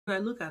When I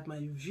look at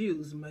my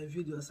views, my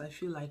videos, I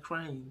feel like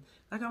crying.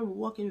 Like I'm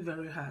working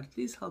very hard.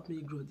 Please help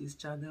me grow this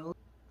channel.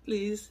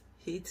 Please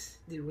hit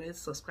the red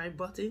subscribe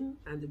button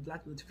and the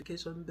black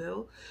notification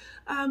bell,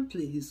 and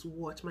please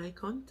watch my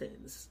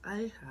contents.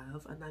 I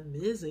have an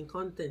amazing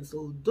contents,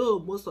 although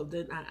most of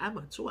them are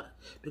amateur,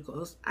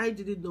 because I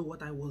didn't know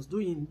what I was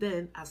doing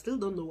then. I still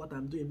don't know what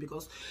I'm doing,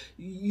 because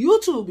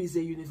YouTube is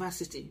a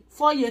university,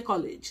 4-year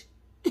college.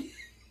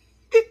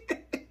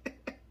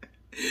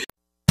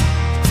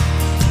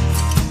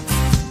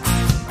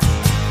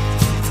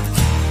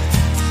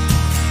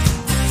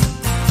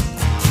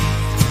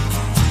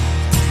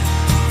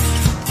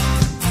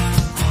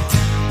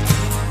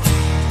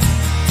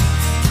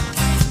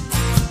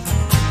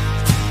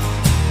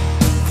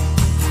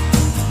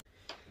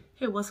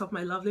 Hey, what's up,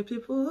 my lovely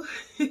people?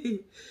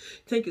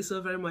 Thank you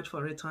so very much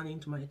for returning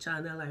to my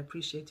channel. I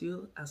appreciate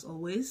you as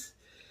always.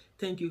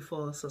 Thank you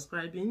for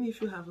subscribing.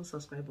 If you haven't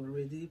subscribed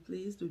already,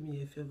 please do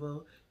me a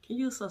favor. Can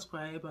you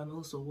subscribe and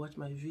also watch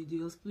my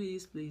videos?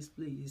 Please, please,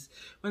 please.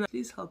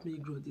 Please help me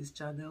grow this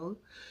channel.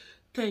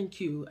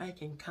 Thank you. I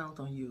can count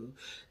on you.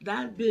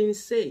 That being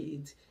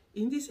said,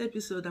 in this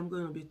episode, I'm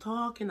going to be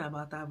talking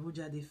about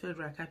Abuja, the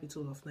federal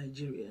capital of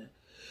Nigeria.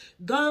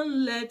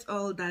 Don't let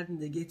all that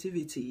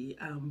negativity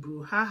and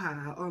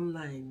brouhaha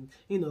online,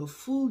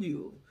 fool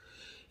you.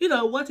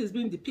 What is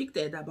being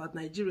depicted about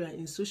Nigeria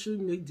in social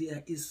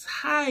media is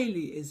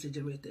highly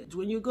exaggerated.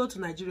 When you go to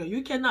Nigeria,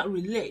 you cannot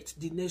relate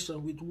the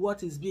nation with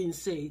what is being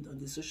said on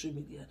the social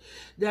media.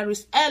 There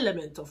is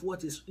element of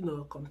what is,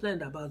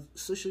 complained about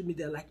social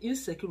media, like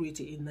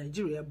insecurity in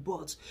Nigeria.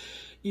 But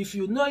if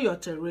you know your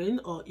terrain,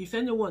 or if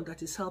anyone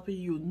that is helping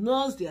you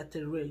knows their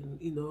terrain,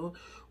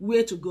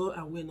 where to go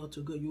and where not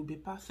to go, you'll be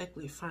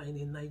perfectly fine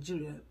in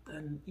Nigeria.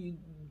 And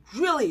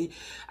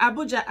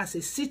Abuja as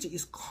a city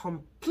is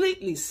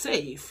completely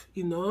safe,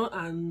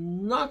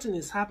 and nothing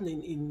is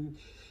happening in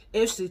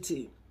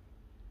FCT.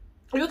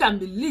 You can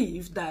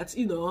believe that,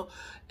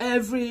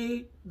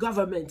 every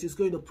government is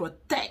going to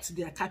protect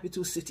their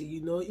capital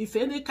city. If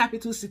any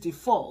capital city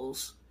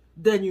falls,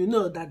 then you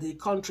know that the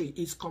country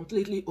is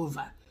completely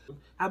over.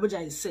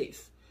 Abuja is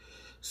safe.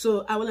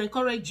 So I will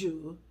encourage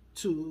you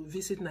to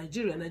visit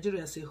Nigeria.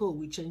 Nigeria as a whole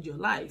will change your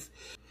life.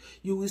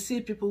 You will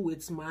see people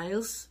with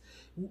smiles,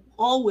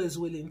 always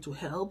willing to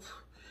help,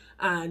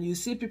 and you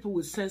see people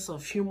with sense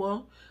of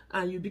humor,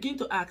 and you begin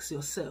to ask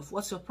yourself,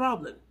 what's your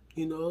problem?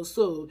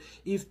 So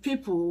if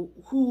people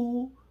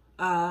who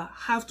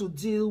have to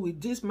deal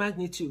with this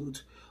magnitude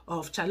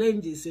of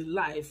challenges in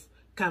life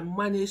can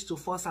manage to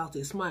force out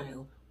a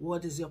smile,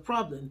 what is your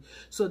problem?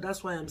 So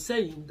that's why I'm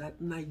saying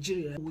that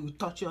Nigeria will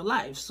touch your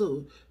life.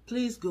 So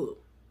please go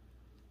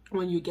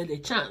when you get a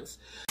chance.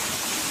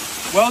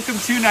 Welcome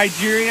to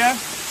Nigeria.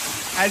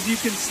 As you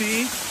can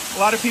see, a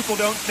lot of people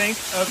don't think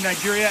of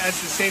Nigeria as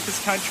the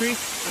safest country,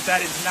 but that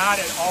is not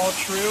at all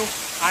true.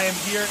 I am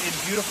here in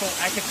beautiful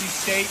Ekiti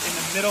State in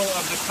the middle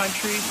of the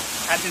country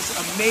at this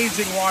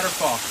amazing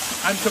waterfall.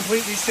 I'm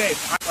completely safe.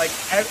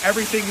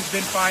 Everything has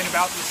been fine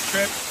about this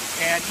trip.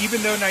 And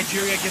even though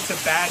Nigeria gets a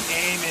bad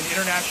name in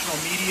international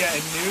media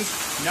and news,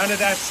 none of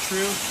that's true.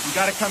 You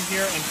got to come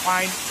here and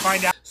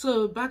find out.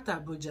 So back to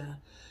Abuja.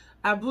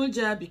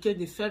 Abuja became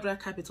the federal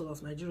capital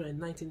of Nigeria in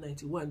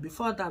 1991.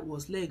 Before that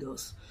was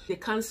Lagos. The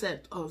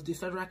concept of the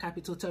federal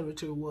capital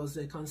territory was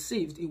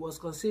conceived. It was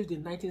conceived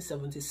in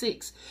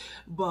 1976,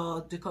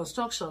 but the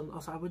construction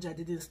of Abuja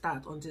didn't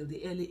start until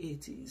the early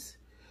 80s.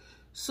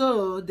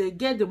 So they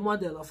get the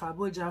model of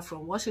Abuja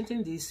from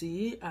Washington,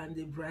 D.C. and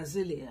the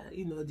Brasilia,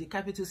 the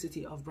capital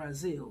city of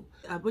Brazil.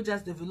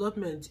 Abuja's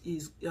development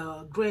is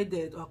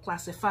graded or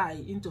classified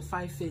into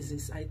 5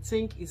 phases. I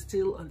think it's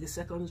still on the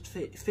second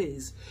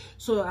phase.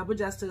 So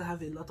Abuja still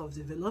have a lot of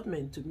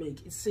development to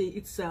make.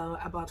 It's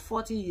about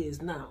 40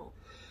 years now.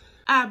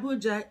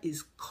 Abuja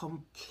is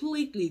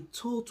completely,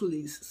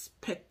 totally,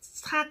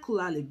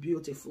 spectacularly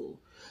beautiful,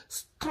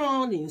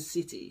 stunning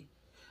city.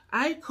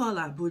 I call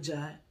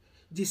Abuja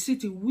the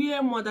city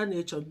where Mother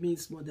Nature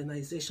meets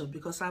modernization,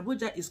 because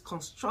Abuja is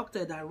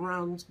constructed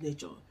around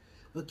nature.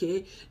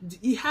 Okay,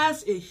 it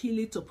has a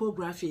hilly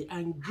topography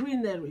and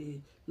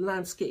greenery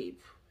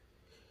landscape.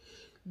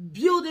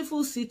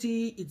 Beautiful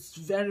city. It's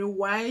very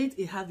wide.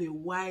 It has a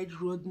wide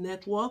road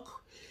network,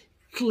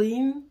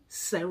 clean,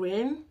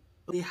 serene.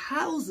 The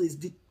houses,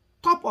 the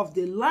top of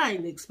the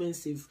line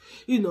expensive,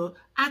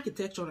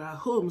 architectural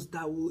homes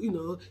that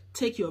will,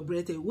 take your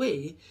breath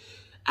away.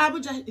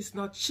 Abuja is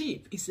not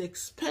cheap. It's an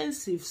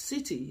expensive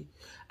city,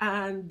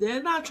 and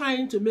they're not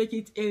trying to make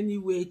it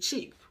anyway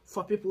cheap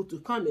for people to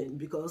come in,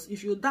 because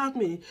if you doubt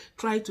me,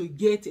 try to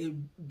get a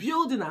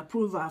building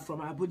approval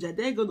from Abuja.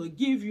 They're going to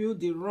give you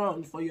the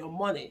run for your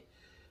money.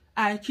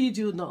 I kid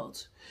you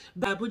not.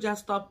 But Abuja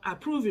stopped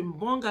approving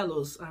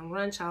bungalows and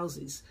ranch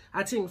houses,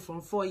 I think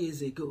from 4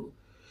 years ago.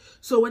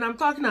 So when I'm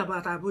talking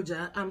about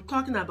Abuja, I'm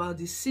talking about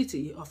the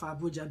city of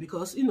Abuja,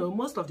 because,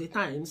 most of the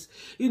times,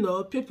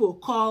 people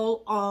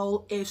call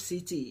all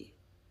FCT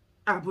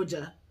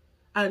Abuja.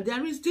 And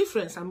there is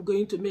difference. I'm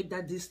going to make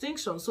that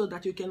distinction so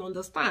that you can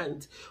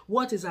understand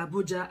what is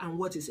Abuja and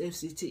what is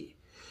FCT.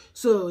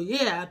 So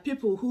yeah,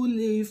 people who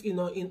live, you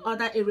know, in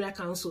other area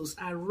councils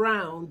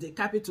around the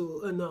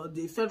capital,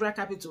 the federal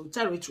capital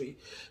territory,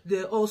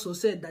 they also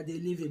said that they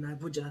live in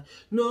Abuja.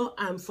 No,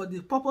 for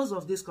the purpose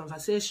of this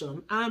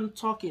conversation, I'm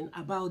talking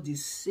about the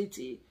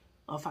city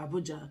of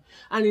Abuja.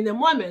 And in a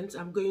moment,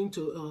 I'm going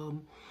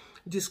to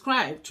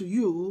describe to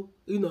you,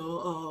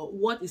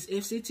 what is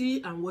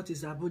FCT and what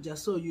is Abuja,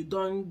 so you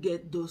don't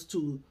get those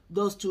two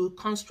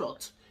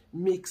constructs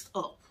mixed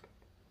up.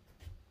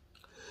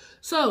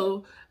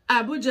 So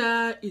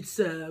Abuja,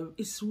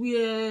 it's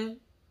where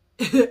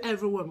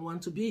everyone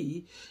wants to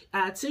be.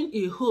 I think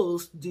it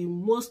hosts the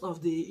most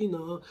of the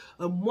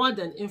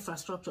modern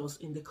infrastructures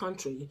in the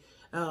country,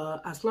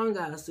 as long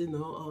as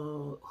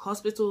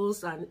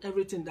hospitals and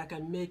everything that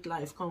can make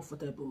life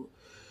comfortable.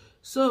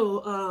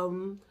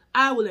 So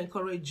I will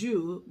encourage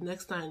you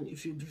next time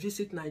if you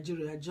visit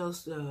Nigeria,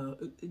 just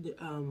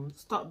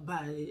stop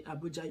by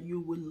Abuja.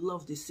 You will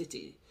love the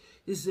city.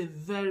 It's a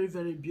very,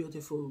 very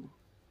beautiful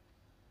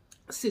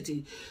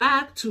city.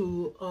 Back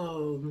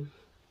to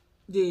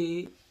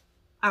the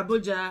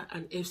Abuja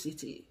and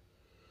FCT.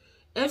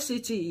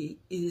 FCT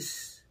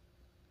is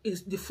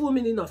the full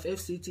meaning of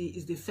FCT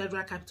is the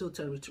Federal Capital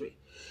Territory.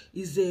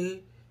 Is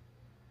a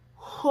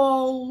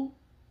whole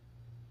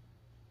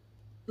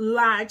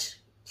large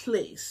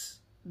place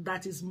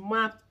that is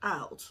mapped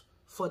out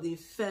for the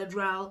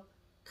Federal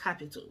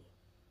Capital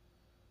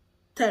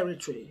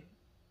Territory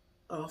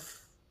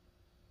of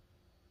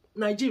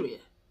Nigeria.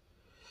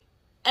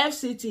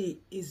 FCT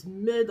is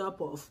made up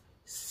of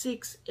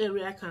 6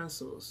 area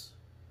councils,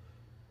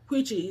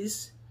 which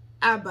is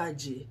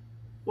Abaji,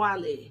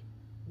 Wale,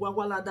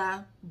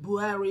 Gwagwalada,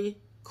 Buhari,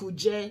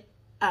 Kuje,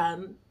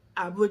 and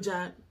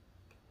Abuja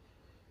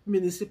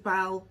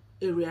Municipal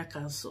Area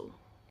Council.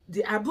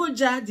 The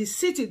Abuja, the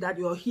city that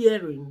you're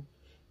hearing,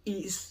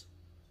 is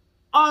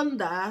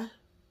under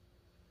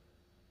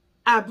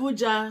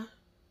Abuja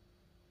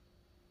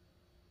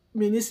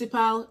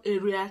Municipal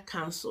Area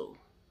Council.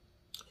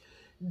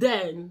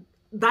 Then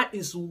that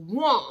is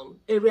one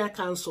area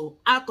council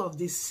out of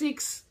the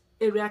 6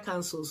 area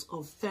councils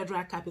of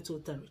Federal Capital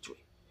Territory.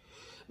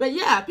 But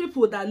yeah,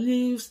 people that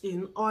lives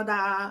in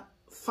other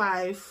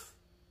 5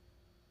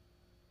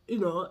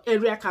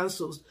 area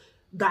councils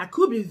that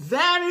could be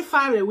very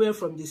far away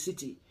from the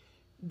city,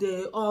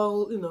 they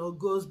all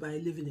goes by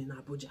living in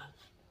Abuja.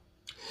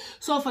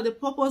 So for the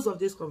purpose of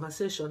this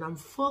conversation, I'm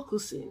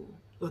focusing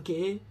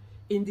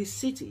in the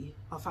city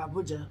of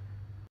Abuja.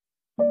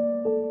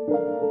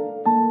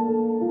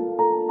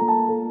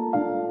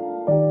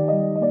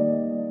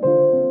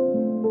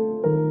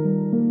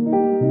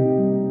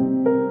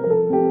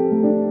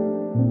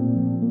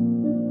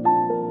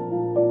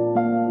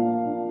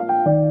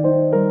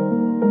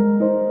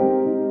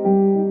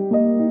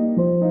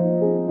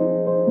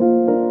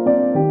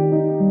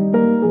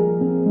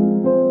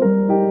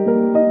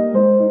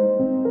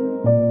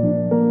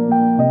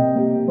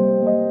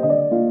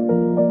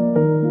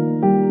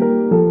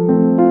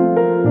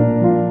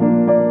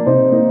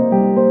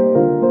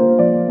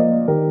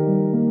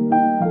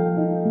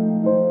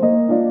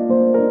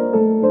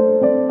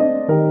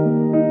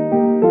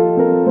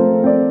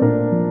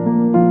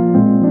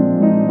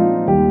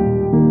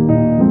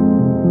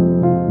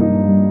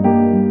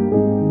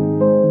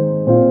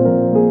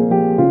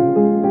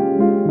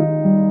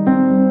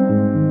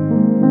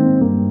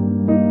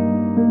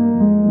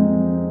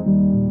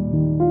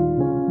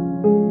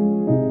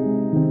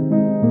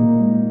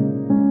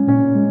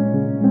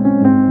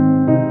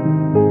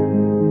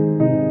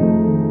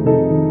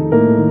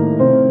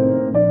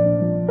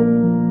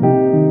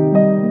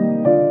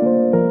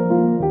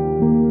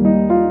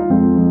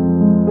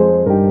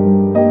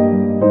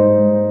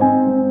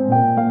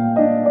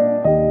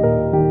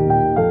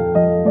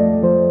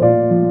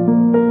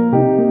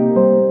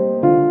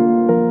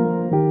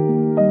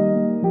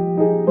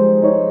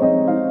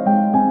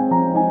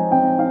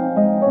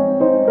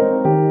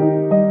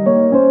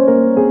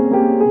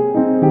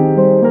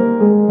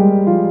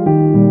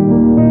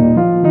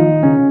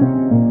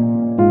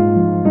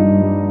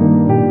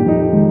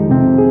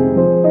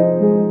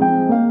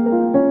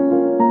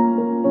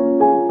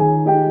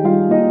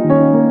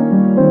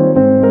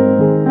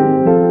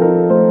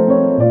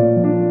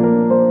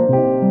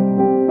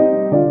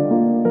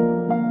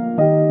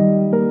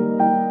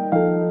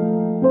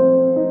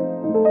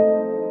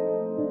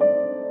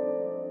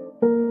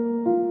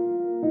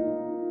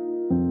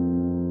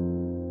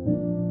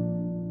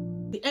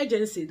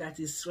 Agency that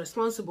is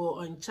responsible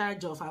or in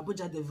charge of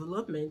Abuja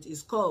development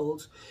is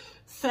called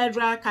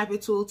Federal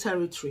Capital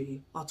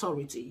Territory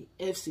Authority,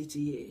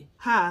 FCTA.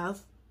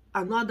 Have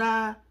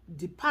another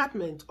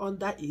department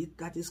under it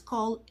that is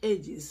called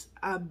AGIS,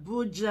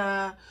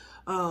 Abuja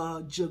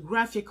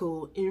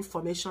Geographical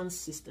Information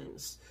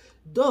Systems.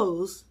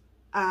 Those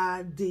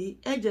are the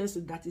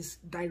agency that is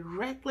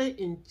directly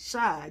in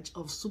charge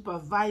of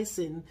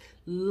supervising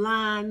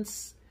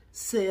lands,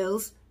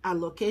 sales,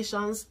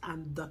 allocations,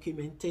 and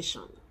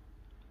documentation.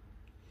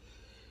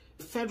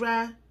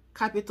 Federal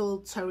Capital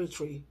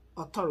Territory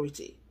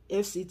Authority,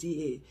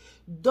 FCTA,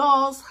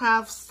 does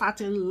have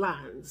certain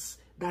lands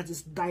that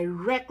is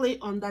directly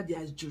under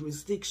their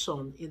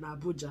jurisdiction in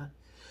Abuja.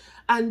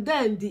 And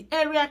then the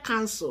area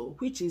council,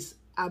 which is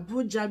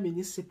Abuja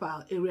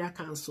Municipal Area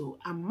Council,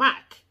 and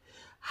MAC,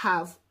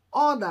 have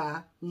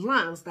other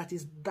lands that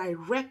is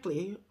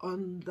directly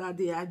under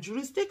their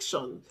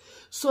jurisdiction.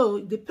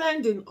 So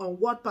depending on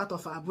what part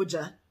of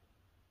Abuja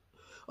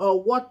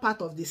or what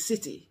part of the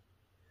city,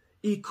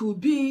 it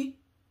could be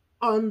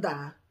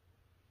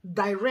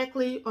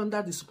directly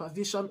under the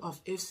supervision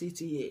of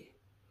FCTA,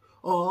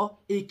 or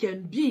it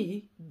can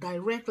be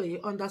directly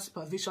under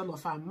supervision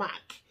of a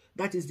MAC,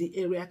 that is the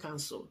area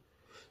council.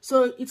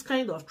 So it's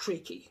kind of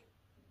tricky.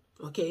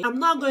 Okay, I'm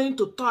not going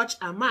to touch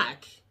a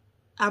MAC,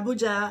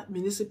 Abuja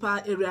Municipal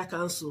Area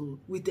Council,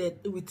 with a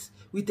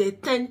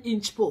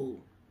 10-inch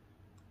pole.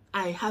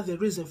 I have a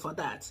reason for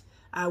that.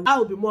 I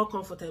will be more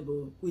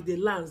comfortable with the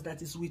lands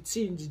that is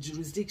within the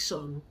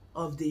jurisdiction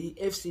of the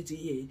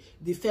FCTA,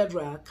 the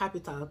Federal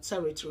Capital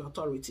Territory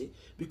Authority,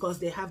 because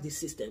they have the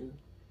system.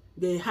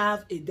 They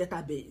have a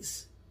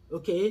database,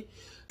 okay?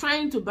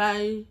 Trying to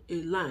buy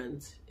a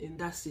land in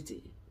that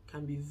city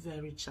can be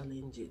very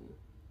challenging.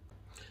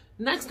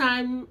 Next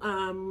time,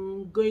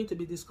 I'm going to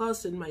be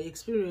discussing my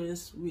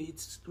experience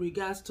with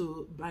regards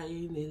to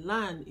buying a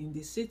land in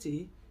the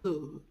city,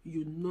 so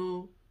you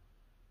know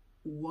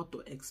what to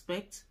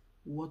expect,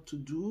 what to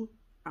do,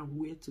 and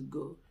where to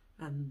go.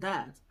 And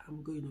that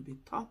I'm going to be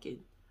talking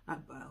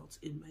about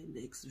in my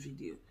next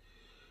video.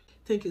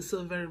 Thank you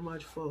so very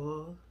much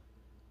for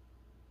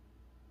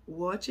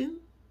watching.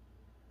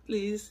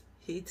 Please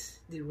hit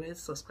the red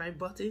subscribe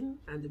button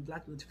and the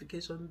black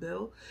notification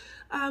bell,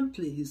 and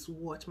please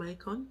watch my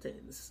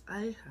contents.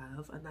 I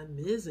have an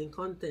amazing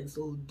contents,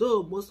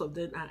 although most of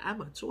them are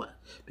amateur,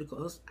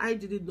 because I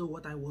didn't know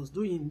what I was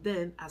doing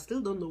then. I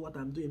still don't know what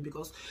I'm doing,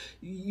 because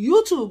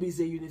YouTube is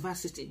a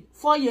university,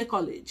 4-year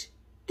college.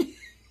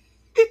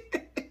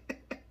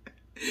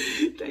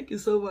 Thank you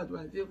so much,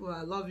 my people.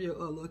 I love you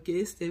all.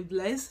 Okay, stay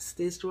blessed,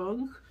 stay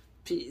strong,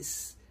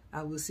 peace.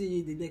 I will see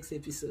you in the next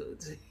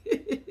episode.